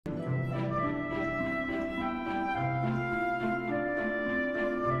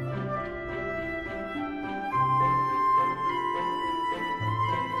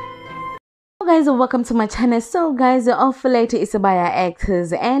Guys, welcome to my channel. So guys, of late Isibaya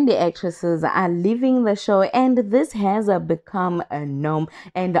actors and the actresses are leaving the show, and this has become a norm,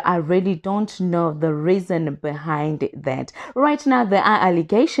 and I really don't know the reason behind that. Right now there are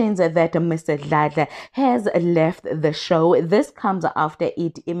allegations that Mr. Dladla has left the show. This comes after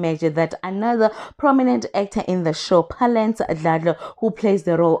it emerged that another prominent actor in the show, Pallance Dladla, who plays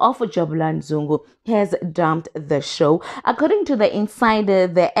the role of Jabulani Zungu, has dumped the show. According to the insider,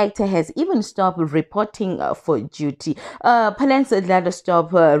 the actor has even stopped reporting for duty. Pallance Dladla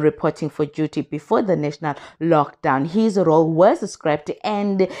stopped reporting for duty before the national lockdown. His role was scrapped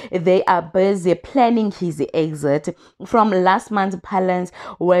and they are busy planning his exit. From last month, Pallance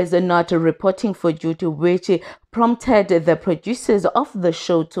was not reporting for duty, which prompted the producers of the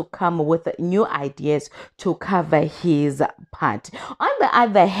show to come with new ideas to cover his part. On the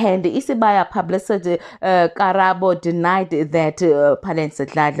other hand, Isibaya publicist Karabo denied that Pallance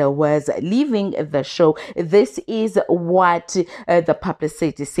Dladla was leaving the show. This is what the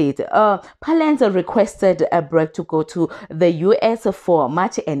publicist said. Pallance requested a break to go to the US for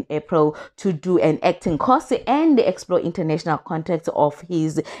March and April to do an acting course and explore international contexts of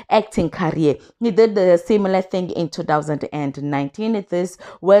his acting career. He did a similar thing in 2019. This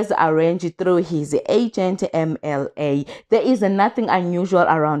was arranged through his agent MLA. There is nothing unusual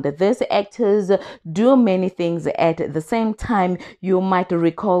around this. Actors do many things at the same time. You might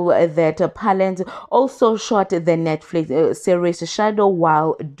recall that Pallance also shot the Netflix series Shadow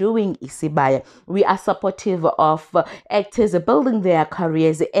while doing Isibaya. We are supportive of actors building their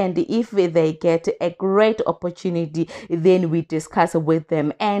careers, and if they get a great opportunity, then we discuss with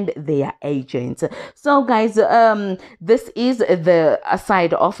them and their agents. So guys, this is the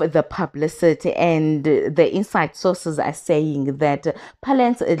side of the publicity, and the inside sources are saying that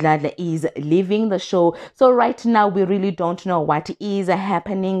Pallance Dladla is leaving the show. So right now we really don't know what is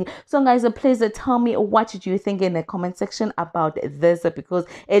happening. So guys, please tell me what do you think in the comment section about this, because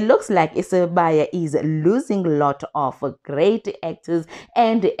it looks like Isibaya is losing a lot of great actors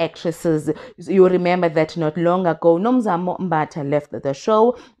and actresses. You remember that not long ago Mzansi left the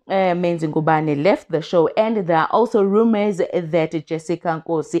show, Mzansi left the show, and there are also rumors that Jessica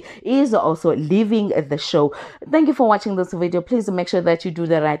Nkosi is also leaving the show. Thank you for watching this video. Please make sure that you do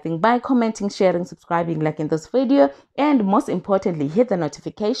the right thing by commenting, sharing, subscribing, liking this video, and most importantly hit the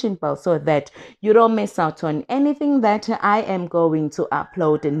notification bell so that you don't miss out on anything that I am going to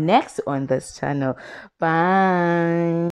upload next on this channel. Bye.